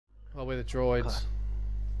Oh, with the droids.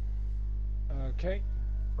 Okay.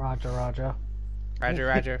 Roger, Roger. Roger,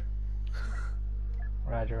 Roger.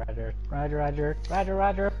 Roger, Roger. Roger, Roger. Roger,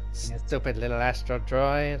 Roger. Stupid little astro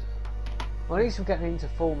droid. Well, at least we're getting into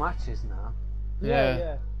full matches now.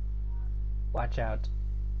 Yeah. Watch out.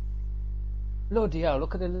 Bloody hell,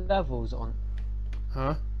 look at the levels on.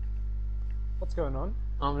 Huh? What's going on?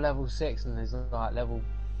 I'm level 6 and there's like level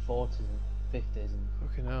 40s and 50s and...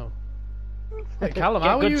 Fucking hell. Hey, Callum,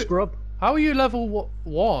 Yeah, good scrub. how are you level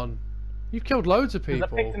 1? You've killed loads of Because I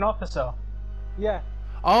picked people. an officer. Yeah.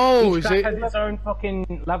 Oh, Each is track it? has its own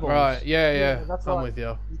fucking levels. Right, yeah. Yeah, that's I'm right. with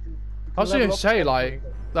you. You can I was level going to up say, quite like,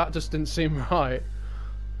 quickly. that just didn't seem right.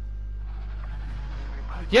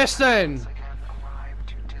 Yes, then!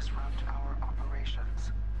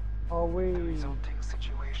 Are we...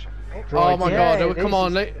 Oh my Yeah, god, it come is.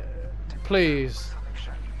 on, please.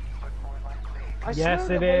 I Yes, swear it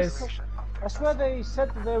that they is. said- I swear they said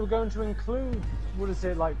that they were going to include, what is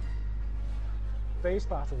it, like, base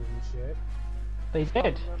battles and shit. They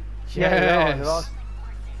did. Yes.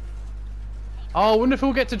 Oh, I wonder if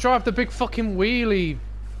we'll get to drive the big fucking wheelie.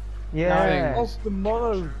 Yeah. Oh, the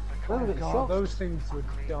mono. Oh Look at god, shots. those things were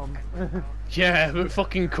dumb. Yeah, but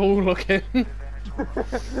fucking cool looking.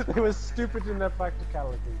 They were stupid in their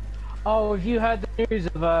practicality. Oh, have you heard the news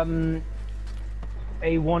of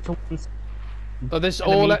a one-to-one Oh, this and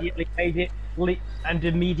all. immediately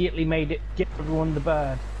made it give everyone the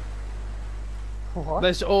bird? What?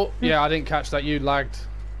 This all. Yeah, I didn't catch that. You lagged.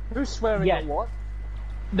 Who's swearing Yeah. at what?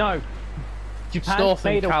 No. Japan Snorth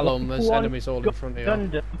made and a Callum, there's one-to-one enemies all in front of you.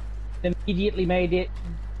 Gundam, immediately made it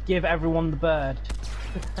give everyone the bird.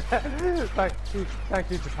 Thank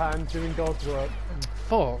you, Japan, doing God's work.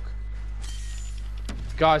 Fuck.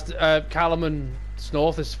 Guys, Callum and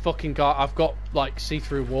Snorth, this fucking guy. I've got like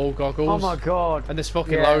see-through wall goggles. Oh my god. And there's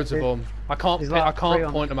fucking Yeah, loads of them. I can't. there's like I can't three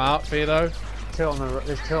on- point them out for you though.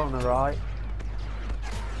 There's two on the right.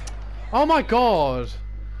 Oh my god.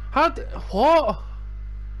 What?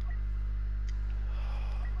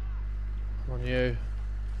 On you.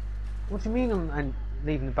 What do you mean I'm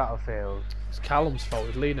leaving the battlefield? It's Callum's fault.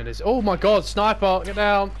 He's leaning his. Oh my god, sniper, get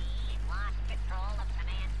down.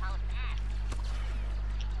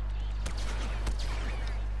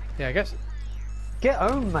 Yeah, I guess. Get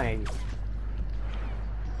home, mate.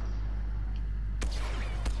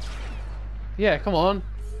 Yeah, come on.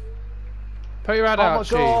 Put your head Oh out, my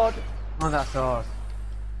Chief. god. Oh, that's ours.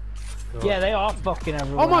 Yeah, they are fucking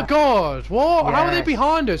everywhere. Oh my god, what? How are they Yes.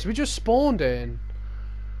 behind us? We just spawned in.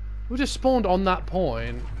 We just spawned on that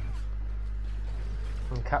point.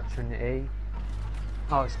 I'm capturing the E.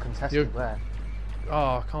 Oh, it's contested You- where?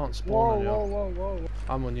 Oh, I can't spawn Whoa, on you. whoa.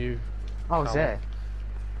 I'm on you. Oh, it's Callum. there.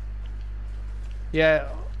 Yeah,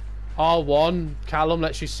 R1, Callum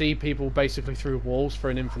lets you see people basically through walls for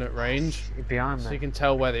an infinite range. Behind So me. you can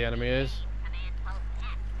tell where the enemy is.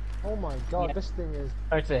 Oh my god, Yeah. this thing is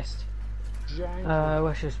Noticed. janky.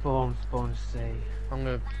 Where's your spawn? Spawn C. I'm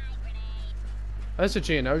gonna. There's a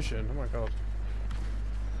Geonosian. Oh my god.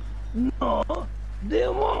 No, they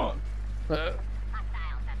won't. You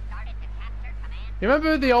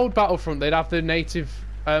remember the old Battlefront? They'd have the native,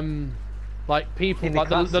 like people, In the like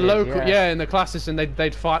the classes, local, yeah. yeah, in the classes, and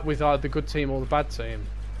they'd fight with either the good team or the bad team.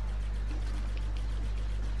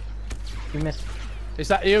 You missed. Is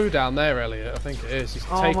that you down there, Elliot? I think it is. He's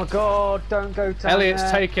Oh my god, don't go down Elliot's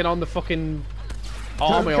there. taking on the fucking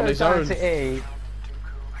Don't army on go his down own. to E.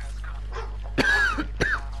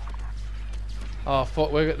 Oh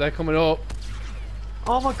fuck, they're coming up.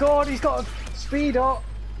 Oh my god, he's got a speed up.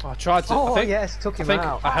 I tried to. Oh I think, yes, took I him think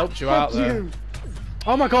out. I helped you Fuck out there. you.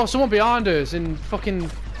 Oh my god, someone behind us in fucking.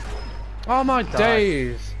 Oh my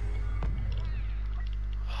days.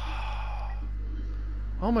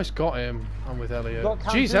 Almost got him. I'm with Elliot. Got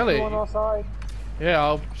Jeez, Count Dooku on Elliot. our side. Yeah,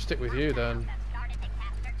 I'll stick with you then.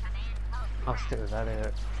 I'll stick with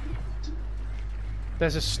Elliot.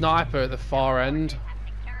 There's a sniper at the far end.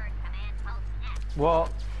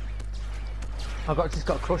 What? Just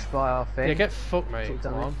got crushed by our thing. Yeah, get fucked, mate. Took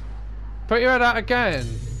Come damage. on. Put your head out again.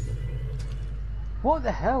 What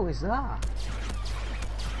the hell is that?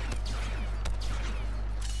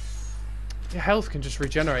 Your health can just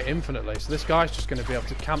regenerate infinitely, so this guy's just going to be able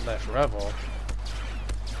to camp there forever.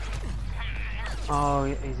 Oh,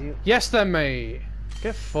 is he? Yes then, mate.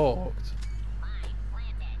 Get fucked.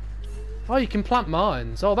 Oh, you can plant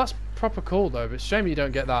mines. Oh, that's proper cool though, but it's a shame you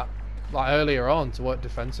don't get that like earlier on to work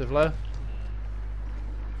defensively.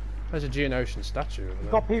 There's a Geonosian statue over there.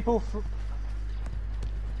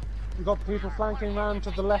 We've got people flanking round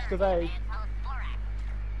to the left of A.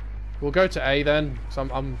 We'll go to A then, because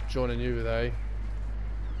I'm joining you with A.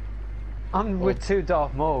 I'm with 2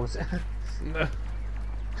 Darth Mauls.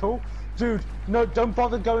 Cool. Dude, no, don't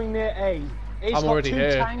bother going near A. A's I'm got already 2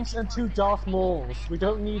 here. tanks and 2 Darth Mauls. We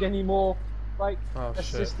don't need any more, like, Oh, shit.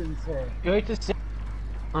 assistance here. Go to C.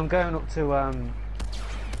 I'm going up to one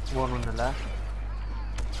on the left.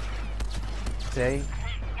 D.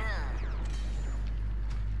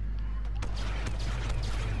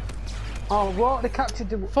 Oh, what? They captured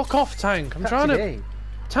the. Fuck off, tank. I'm trying captured to. E.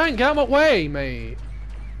 Tank, get out of my way, mate.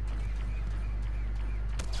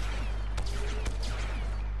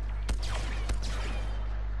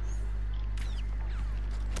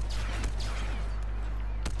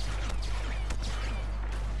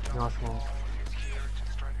 Nice one.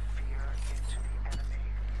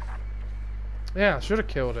 Yeah, I should have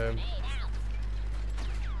killed him.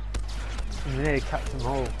 We nearly captured them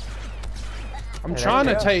all. I'm Yeah, trying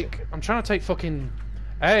to yeah. take fucking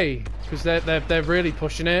A because they're really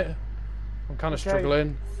pushing it. I'm kind of Okay.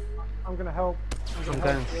 struggling. I'm gonna help. I'm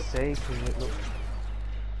going to C because it looks.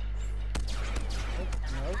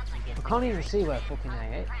 No. I can't even see where fucking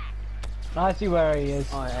A is. I see where he is.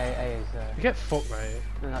 Oh, A is there. You get fucked, mate.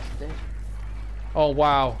 No, that's D. Oh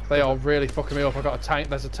wow, they are really fucking me up. I got a tank.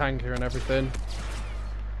 There's a tank here and everything.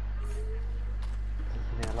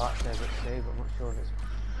 Yeah, lightsaber at C, but I'm not sure if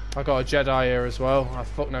it's. I got a Jedi here as well. I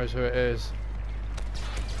fuck knows who it is.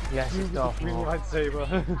 Yes, it's Darth Green Maul.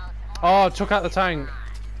 lightsaber. Oh, took out the tank.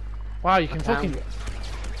 Wow, you can fucking.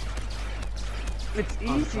 It's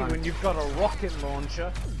I'm easy fine. when you've got a rocket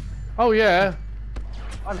launcher. Oh yeah.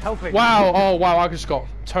 I'm helping. Wow. Oh wow, I just got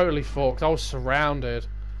totally fucked. I was surrounded.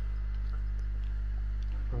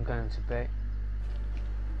 I'm going to B.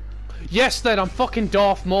 Yes, then I'm fucking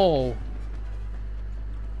Darth Maul,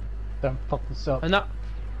 Don't fuck this up. and that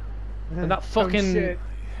Oh, fucking shit.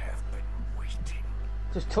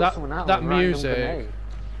 Just took That- someone out. that with a random music. grenade.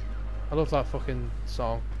 I love that fucking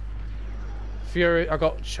song. Fury. I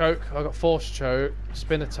got choke. I got force choke,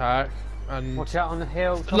 spin attack, and Watch out on the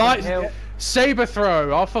hill. Top light of the hill. saber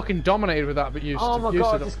throw. I fucking dominated with that, but used. Oh my used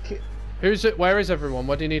god! it. Just Who's it? Where is everyone?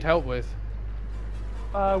 What do you need help with?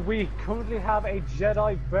 We currently have a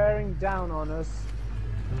Jedi bearing down on us.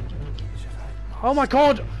 Oh my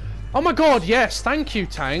god! Oh my god! Yes, thank you,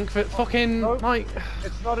 tank, for fucking Oh. like.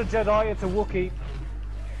 It's not a Jedi, it's a Wookiee.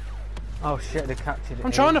 Oh shit! They captured it.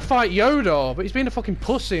 I'm trying to fight Yoda, but he's being a fucking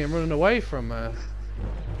pussy and running away from me.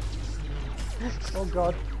 Oh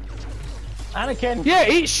god. Anakin! Yeah,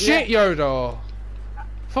 eat shit, Yoda.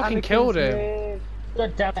 Fucking Anakin's killed him. near-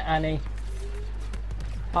 God damn it, Annie.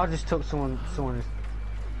 I just took someone.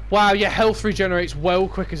 Wow, your health regenerates well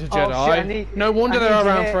quick as a Oh, shit, Jedi. I need- No wonder I they're need to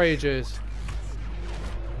around hit. for ages.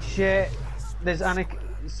 Shit. There's Anakin.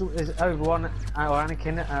 There's Obi-Wan or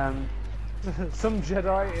Anakin. Some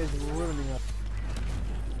Jedi is ruining us.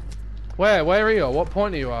 Where are you? What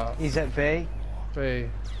point are you at? He's at B. B.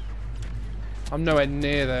 I'm nowhere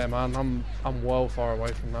near there, man. I'm well far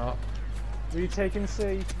away from that. Retaking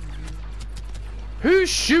C. Who's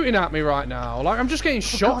shooting at me right now? Like I'm just getting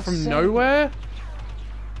shot God's from sake. nowhere.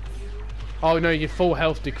 Oh no, your full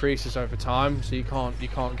health decreases over time, so you can't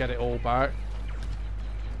get it all back.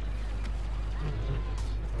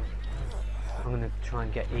 I'm gonna try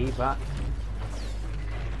and get E back.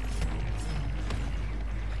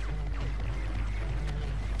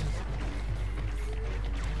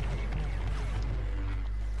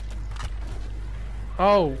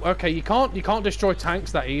 Oh, okay. You can't destroy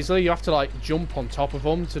tanks that easily. You have to like jump on top of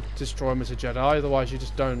them to destroy them as a Jedi. Otherwise, you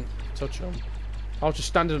just don't touch them. I was just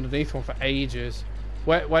standing underneath one for ages.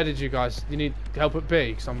 Where did you guys? You need help at B?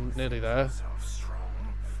 Because I'm nearly there.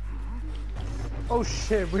 Oh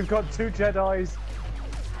shit, we've got 2 Jedis.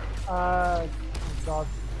 God.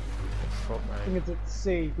 Fuck, I think mate. it's at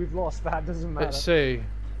C. We've lost that, doesn't matter. Let's see.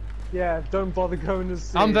 Yeah, don't bother going to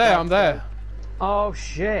C. I'm there. That's I'm there. Oh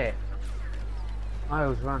shit! I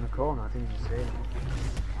was round the corner. I didn't even see it.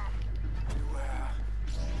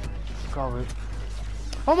 God,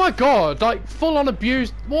 Oh my god! Like full on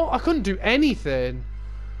abused. What? I couldn't do anything.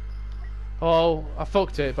 Oh, I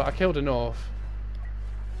fucked it, but I killed enough.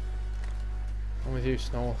 I'm with you,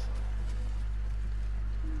 Snorth.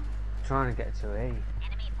 trying to get to E. Enemy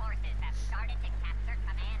forces have started to capture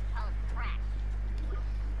command post Crack.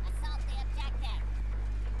 Assault the objective.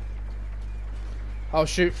 I'll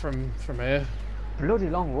shoot from here. Bloody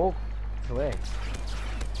long walk to E.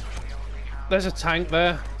 There's a tank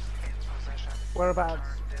there. Whereabouts?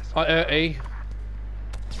 E.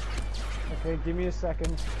 Okay, give me a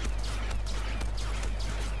second.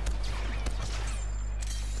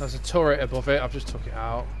 There's a turret above it. I've just took it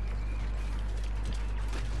out.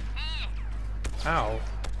 Ow.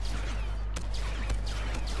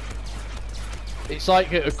 It's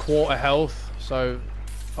like at a quarter health, so...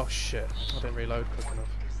 Oh shit, I didn't reload quick enough.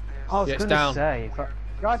 I was Yeah, it's gonna down. say, if I...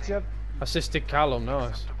 Gotcha. Assisted Callum,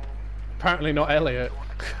 nice. Apparently not Elliot.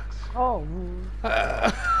 Oh.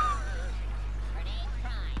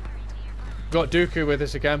 Got Dooku with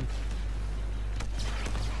us again.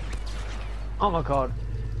 Oh my god.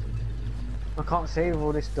 I can't see with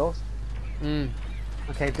all this dust.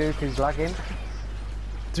 Okay, Dooku's lagging.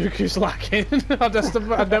 Dooku's lagging.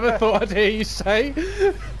 I never thought I'd hear you say.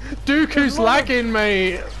 Dooku's lagging,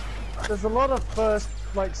 mate. There's a lot of first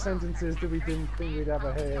like sentences that we didn't think we'd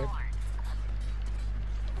ever hear.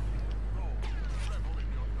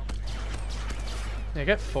 Yeah,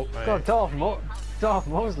 get fucked, mate. God, Darth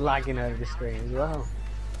Maul's lagging over the screen as well.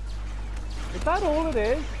 Is that all it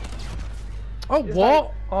is? Oh, Is what?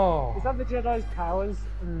 That, Oh. Is that the Jedi's powers?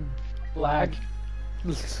 Lag.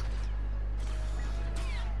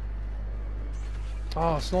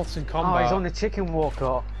 Oh, Snorth's in Oh, combat. he's on the chicken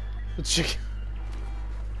walker. The chicken.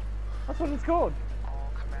 That's what it's called.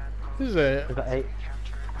 Is it? We've got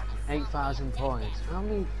 8,000 points. How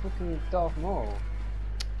many fucking Darth Maul?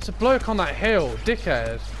 It's a bloke on that hill,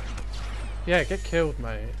 dickhead. Yeah, get killed,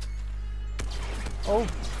 mate. Oh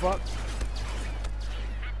fuck.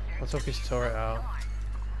 I took his turret out.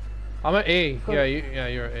 I'm at E. Yeah,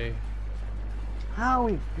 you're at E. How are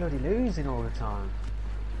we bloody losing all the time?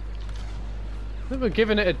 I think we're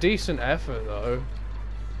giving it a decent effort, though.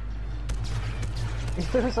 It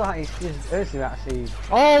feels like it's actually...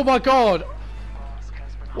 Oh my god!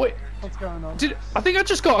 Wait, What's going on? I think I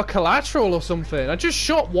just got a collateral or something. I just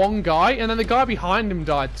shot one guy, and then the guy behind him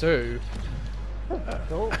died too.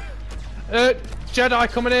 Cool. Jedi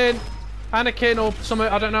coming in. Anakin or something,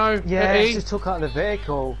 I don't know. Yeah, At he E. just took out the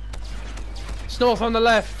vehicle. Snorth on the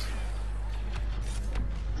left.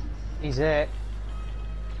 He's it.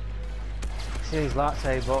 See his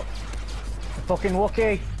lightsaber. The fucking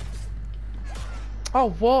Wookiee. Oh,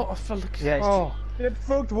 what? I feel like... Yeah, it's oh. Get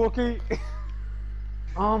fucked, Wookie.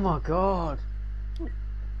 Oh my god.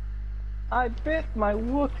 I bit my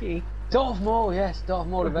Wookiee. Darth Maul, yes, Darth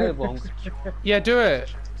Maul available. Yeah, do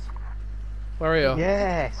it. Where are you?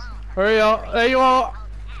 Yes. Where are you? There you are.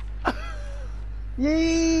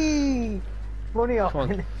 Yee! Money off. Come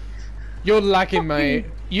on. You're lagging, mate.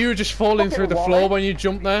 You were just falling through the floor when you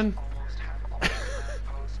jumped then.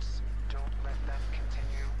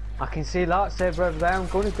 I can see lightsaber over there. I'm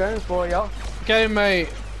going for you. Okay, mate.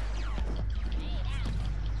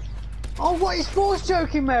 Oh, what is force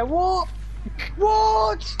joking, mate? What?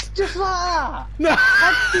 What? Just like that? No.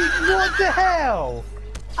 What the hell?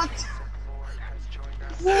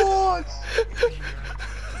 What?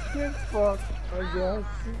 Get fucked, I guess.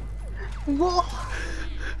 What?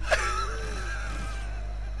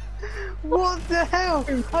 What the hell?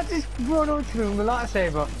 I just run up to him with a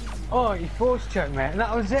lightsaber. Oh, you force choked, mate, and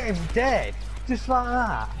that was it. He's dead, just like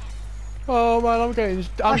that. Oh man, I'm getting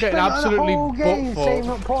absolutely the whole game butt saving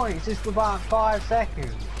fucked. up points just for about 5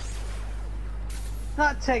 seconds.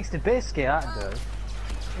 That takes the biscuit, that does.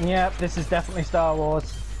 Yep, this is definitely Star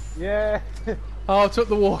Wars. Yeah. Oh, I took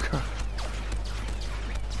the walker.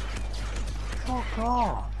 Fuck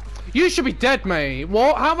off. You should be dead, mate.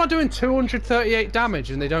 What? How am I doing 238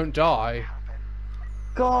 damage and they don't die?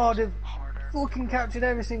 God, I've fucking captured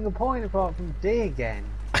every single point apart from D again.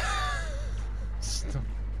 Stop.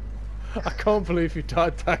 I can't believe you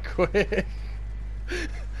died that quick.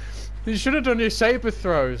 You should have done your saber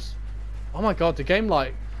throws. Oh my god, the game,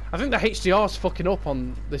 like, I think the HDR's fucking up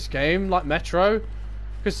on this game, like Metro,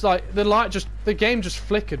 because like the game just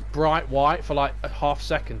flickered bright white for like a half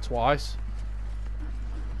second twice.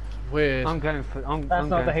 Weird. I'm going for. That's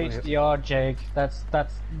not the going for it. HDR, Jake. That's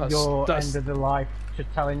your that's- end of the life.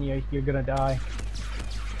 Just telling you, you're gonna die.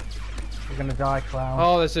 You're gonna die, clown.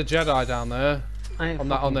 Oh, there's a Jedi down there I ain't on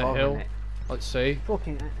the fucking bothering hill. it. Let's see.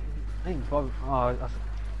 Fucking. I ain't bothered.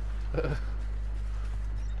 Oh,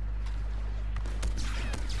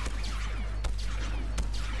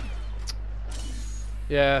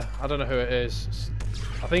 Yeah, I don't know who it is.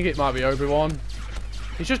 I think it might be Obi-Wan.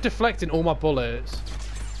 He's just deflecting all my bullets.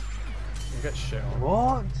 You get shit on.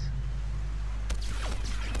 what?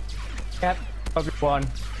 Yep, everyone.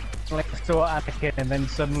 Like saw Anakin, and then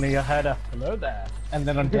suddenly I heard a hello there, and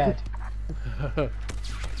then I'm dead. I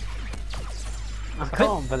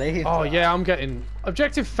can't believe. Oh that. yeah, I'm getting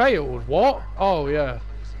objective failed. What? Oh yeah.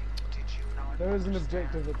 There is an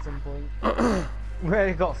objective at some point. We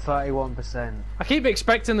only got 31%. I keep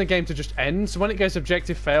expecting the game to just end, so when it goes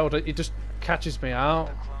objective failed, it just catches me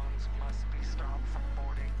out.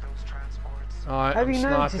 Alright, Have I'm you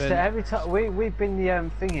noticed sniping. that every time we've been the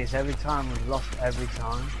thingies every time we've lost every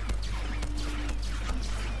time?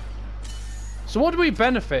 So what do we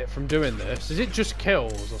benefit from doing this? Is it just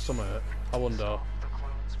kills or something? I wonder.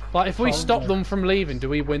 Like, if we stop them from leaving, do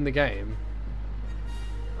we win the game?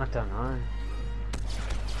 I don't know.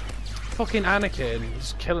 Fucking Anakin,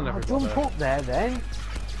 just killing everybody. Jump up there then.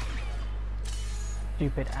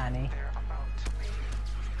 Stupid Annie.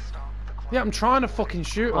 Yeah, I'm trying to fucking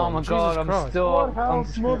shoot him. Oh my god, I'm What still. health, I'm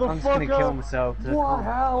just gonna kill myself. What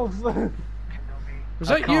health? Was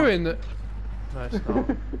that you in the... No, it's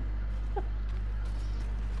not.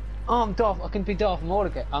 Oh, I'm Darth. I can be Darth Maul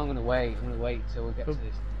again. I'm gonna wait. I'm gonna wait till we get to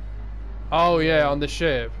this. Oh yeah, on the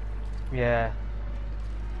ship. Yeah.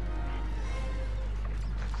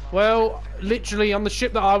 Well, literally on the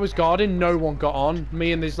ship that I was guarding, no one got on.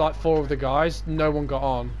 Me and there's like 4 of the guys, no one got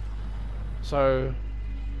on. So...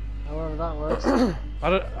 However that works.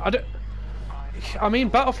 I mean,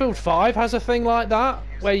 Battlefield 5 has a thing like that,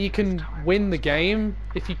 where you can win the game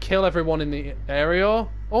if you kill everyone in the area.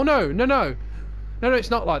 Oh no, no, it's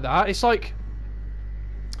not like that. It's like,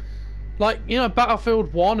 you know,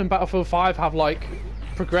 Battlefield 1 and Battlefield 5 have like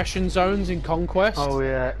progression zones in Conquest. Oh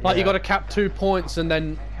yeah. Like you got to cap 2 points and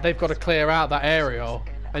then they've got to clear out that area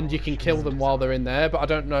and you can kill them while they're in there. But I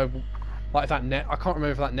don't know, like that net. I can't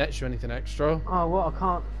remember if that nets you anything extra. Oh well,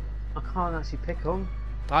 I can't actually pick them.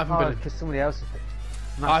 I haven't been. Because somebody else has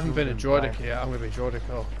picked. I haven't been a droidic yet. I'm gonna be droidic.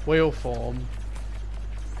 Oh, wheel form.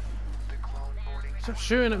 Stop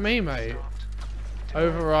shooting at me, mate.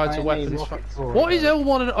 Overrides a weapons. What is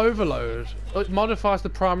L1 and overload? It modifies the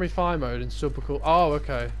primary fire mode in subcool. Oh,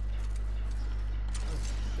 okay.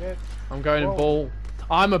 Shit. I'm going in ball.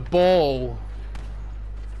 I'm a ball.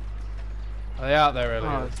 Are they out there, Oh,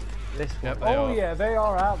 Elliot? this Yep, one. they Oh are. yeah, they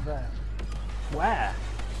are out there. Where?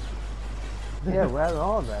 Yeah, where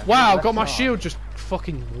are they? Wow, Left got my side. shield just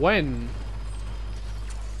fucking went.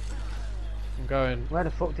 I'm going. Where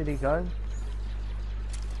the fuck did he go?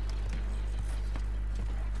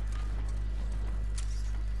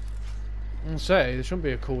 I'm say there shouldn't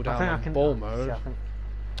be a cooldown on ball mode. Yeah, I think-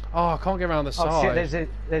 Oh, I can't get around the Oh side. shit!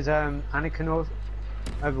 There's Anakin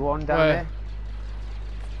over one down Where? there.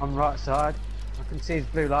 On the right side. I can see his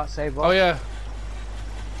blue lightsaber. Oh yeah.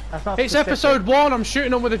 That's not It's specific. episode 1. I'm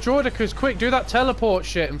shooting them with a droidicus. Quick, do that teleport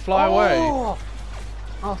shit and fly away. Oh,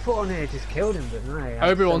 I thought on here just killed him, but no.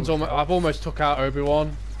 Obi-Wan's almost. I've almost took out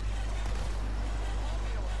Obi-Wan.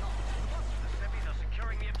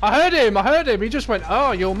 I heard him. He just went,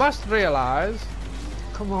 oh, you must realise.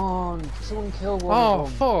 Come on, someone kill one Oh,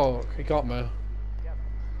 of them. fuck. He got me.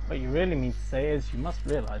 What you really mean to say is you must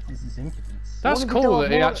realise this is impudence. That's What if cool we that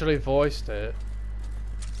do he more- actually voiced it.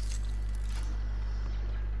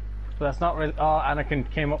 But that's not really. Oh, Anakin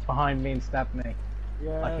came up behind me and stabbed me.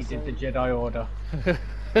 Yeah. Like he did the so- Jedi Order.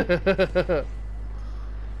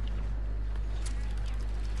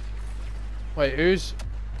 Wait, who's...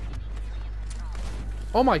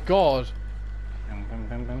 Oh my god. Is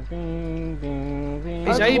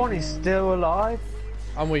A- Everyone is still alive.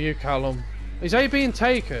 I'm with you, Callum. Is A being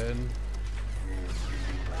taken?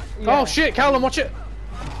 Yeah. Oh shit, Callum, watch it!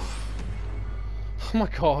 Oh my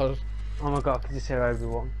god. Oh my god, I can just hear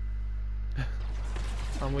Obi-Wan.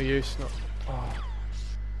 I'm with you, Snorth. Oh.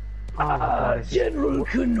 Oh my god, it's General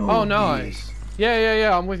Kenobi. Oh, nice.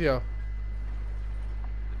 Yeah, I'm with you.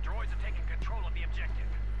 The droids are taking control of the objective.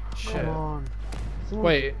 Shit. Come on. Someone-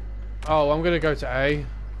 Wait. Oh, I'm gonna go to A.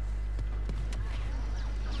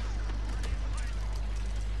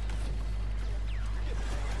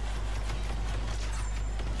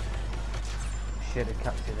 Shit, it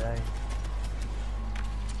captured A.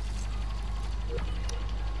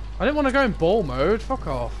 I didn't want to go in ball mode. Fuck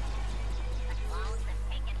off. Clones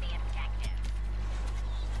have taken the objective.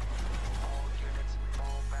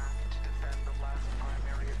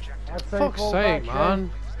 I'd say Fuck's fall sake, back,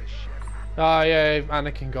 man. Ah, yeah,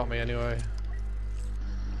 Anakin got me anyway.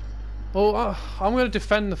 Well, I'm gonna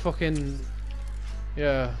defend the fucking...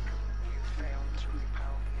 Yeah.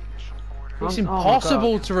 It's Oh my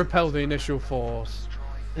impossible God. to repel the initial force.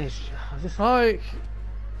 I just Like...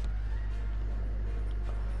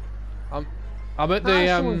 I'm at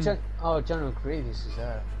the, Oh, General Grievous is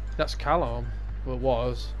there. That's Callum. Well, it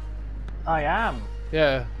was. I am.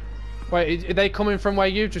 Yeah. Wait, are they coming from where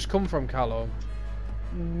you just come from, Callum?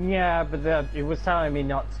 Yeah, but it was telling me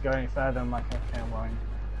not to go any further. I'm like, okay, I'm going.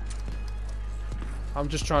 I'm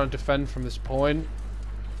just trying to defend from this point.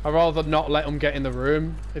 I'd rather not let them get in the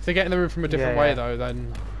room. If they get in the room from a different Yeah, way, yeah. though,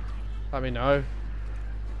 then let me know.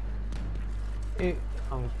 Okay,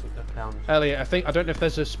 Elliot, I don't know if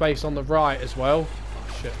there's a space on the right as well.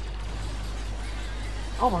 Shit.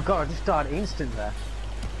 oh my god, I just died instant there.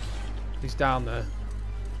 He's down there.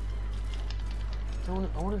 I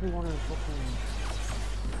want to do one of the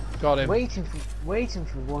fucking... Got him. waiting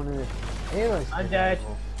for one of the heroes. to I'm be dead.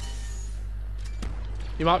 available.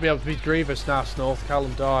 You might be able to be Grievous now, Snorth.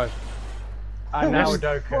 Callum died. I'm now a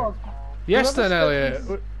Fuck. Doku. Yes Whoever then, steps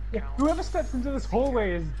Elliot. Whoever steps into this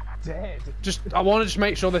hallway is dead. I want to just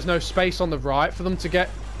make sure there's no space on the right for them to get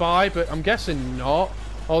by, but I'm guessing not.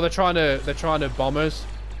 Oh, they're trying to bomb us.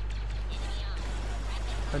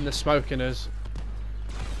 And they're smoking us.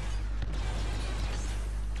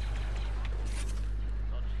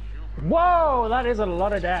 Whoa, that is a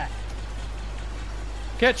lot of death.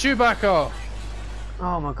 Get Chewbacca!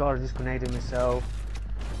 Oh my god, I just grenaded myself.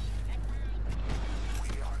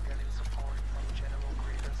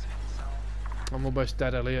 I'm almost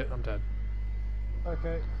dead, Elliot. I'm dead.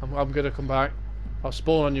 Okay. I'm gonna come back. I'll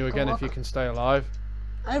spawn on you again on. if you can stay alive.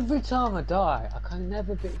 Every time I die, I can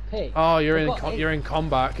never be picked. Oh, you're I've in got eight- you're in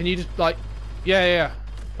combat. Can you just like, yeah,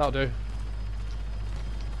 that'll do.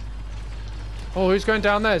 Oh, who's going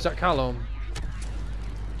down there? Is that Callum?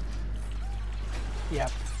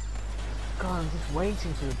 Yep. God, I'm just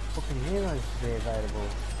waiting for the fucking heroes to be available.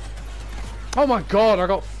 Oh my god, I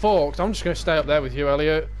got fucked. I'm just gonna stay up there with you,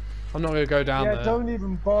 Elliot. I'm not gonna go down Yeah, there. don't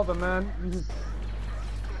even bother, man. You just...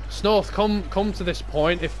 Snorth, come to this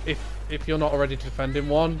point if you're not already defending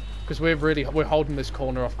one, because we're holding this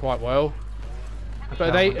corner off quite well.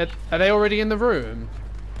 But are they already in the room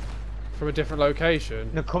from a different location?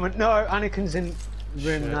 No comment. No, Anakin's in room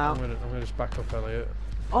Shit, now. I'm gonna just back up, Elliot.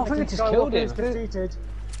 Oh, I think I just killed him. Defeated.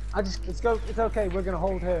 I just. Let's go. It's okay. We're gonna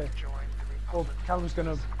hold here. Oh, Callum's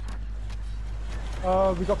gonna.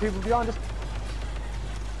 Oh, we got people behind us.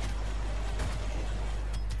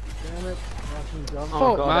 Damn it. Oh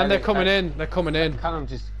Fuck, God, man, they're Elliot, coming in. They're coming in. Callum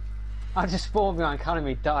just. I just spawned behind Callum.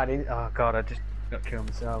 He died. Oh God, I just got killed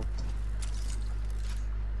myself.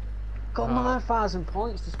 Got 9,000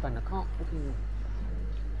 points to spend. I can't fucking.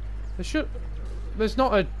 There should. There's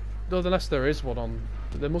not a. Unless there is one on.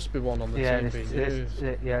 There must be one on the Yeah, team being used.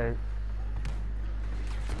 yeah.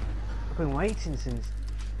 I've been waiting since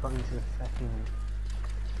got into the fucking.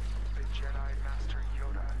 The Jedi Master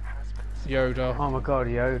Yoda has been Yoda. Oh my God,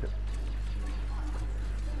 Yoda.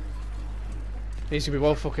 He's gonna be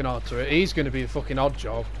well fucking hard to it. He's gonna be the fucking odd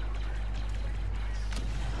job.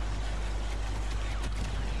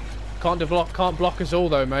 Can't block us all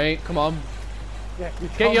though, mate. Come on. Yeah, you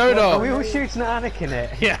Get can't Yoda. block Are we me. all shooting at Anakin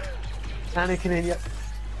it? Yeah. Anakin in.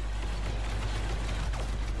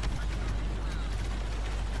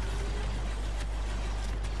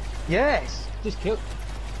 Yes! Just kill.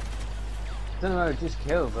 Don't know, just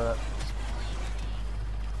kill, but.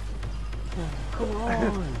 Come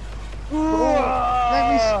on!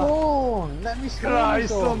 Let me spawn! Let me spawn! Try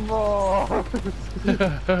some more.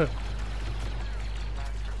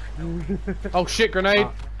 Oh shit! Grenade.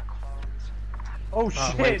 Oh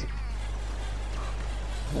wait. shit.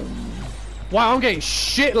 Wow, I'm getting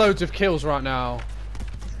shitloads of kills right now.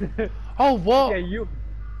 Oh what? Yeah, you.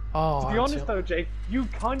 Oh. To be honest though, Jake, you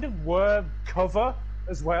kind of were cover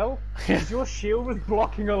as well. Because your shield was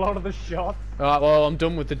blocking a lot of the shots. Alright, well, I'm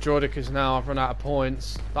done with the Droidicas now. I've run out of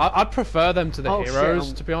points. I'd prefer them to the Oh, shit,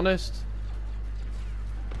 heroes, to be honest.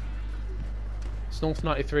 Snorth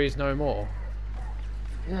 93 is no more.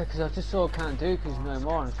 Yeah, because I just saw Can't Dooku's no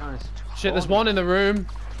more and I'm trying to. Shit, there's one in the room.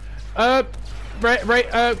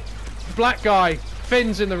 Black guy.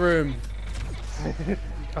 Finn's in the room.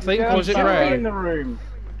 I think, Yeah, was it Somebody Ray? in the room.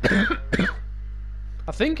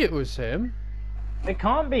 I think it was him. It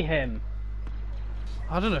can't be him.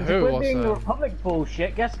 I don't know If who it we're was being the though. Republic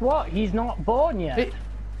bullshit, guess what? He's not born yet.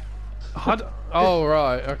 Oh,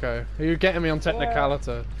 right, okay. You're getting me on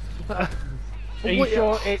technicality. Are you Wait,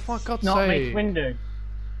 sure for it's God's not sake. Mace Windu?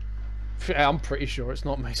 Yeah, I'm pretty sure it's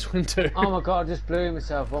not Mace Windu. Oh my God, I just blew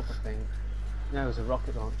myself up, I think. No, it was a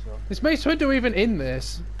rocket launcher. Is Mace Windu even in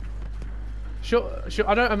this? Sure,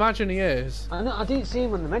 I don't imagine he is. I didn't see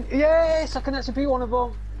him on the menu. Yes, I can actually be one of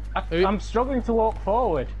them. I'm struggling to walk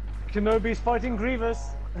forward. Kenobi's fighting Grievous.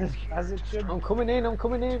 As it should. I'm coming in, I'm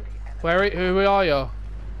coming in. Who are you?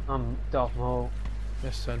 I'm Darth Maul.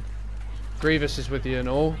 Yes, then. Grievous is with you and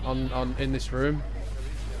all in this room.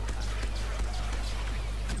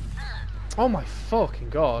 Oh my fucking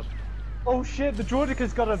god! Oh shit, the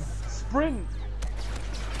Droidica's got a sprint.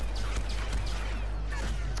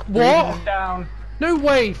 What? Down. No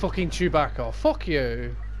way, fucking Chewbacca! Fuck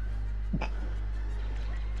you!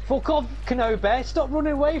 Fuck off, Kenobi. Stop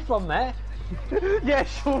running away from there. Yeah,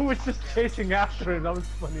 Sean was just chasing after him. That was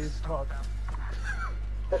funny as fuck.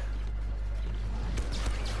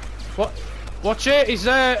 What? Watch it! Is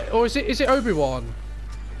there, or is it Obi-Wan?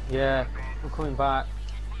 Yeah, I'm coming back.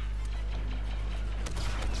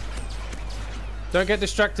 Don't get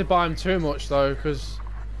distracted by him too much though, because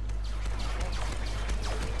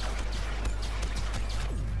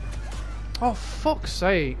Oh, fuck's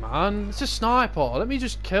sake, man. It's a sniper. Let me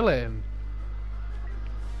just kill him.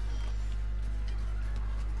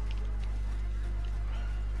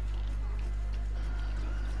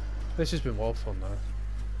 This has been well fun, though.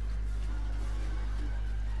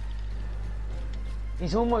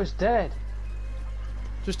 He's almost dead.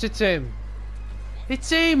 Just hit him. It's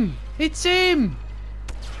him! It's him!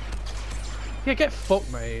 Yeah, get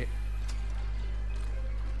fucked, mate.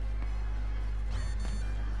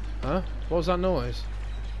 Huh? What was that noise?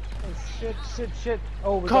 Oh, shit.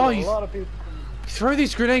 Oh, we God, got a lot of people. You throw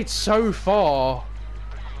these grenades so far.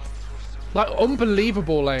 Like,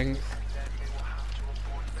 unbelievable length.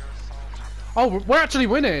 Oh, we're actually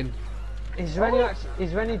winning. Is there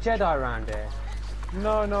any Jedi around here?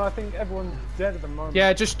 No, I think everyone's dead at the moment.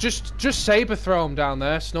 Yeah, just saber throw him down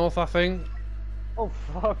there, Snorth, I think. Oh,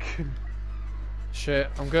 fuck. Shit,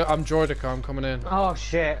 I'm good. I'm Droidica, I'm coming in. Oh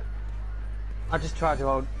shit. I just tried to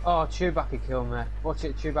hold. Oh, Chewbacca killed me. Watch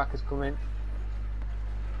it, Chewbacca's coming.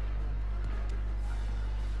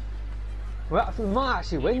 Well, I think we might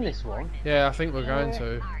actually win this one. Yeah, I think we're going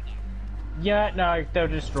to. Yeah, no, they're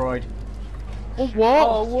destroyed. Oh, what?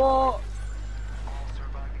 Oh, what?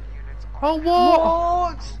 Oh, what?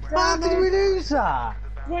 What? How did we lose that?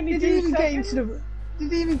 22 Didn't even get seconds? into the.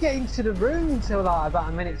 Didn't even get into the room until like about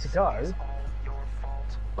a minute to go.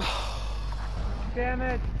 Damn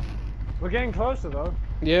it. We're getting closer, though.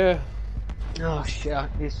 Yeah. Oh shit!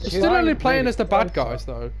 We're still only playing as the bad guys,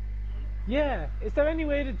 though. Yeah. Is there any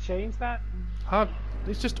way to change that? How?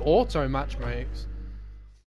 It's just auto match makes.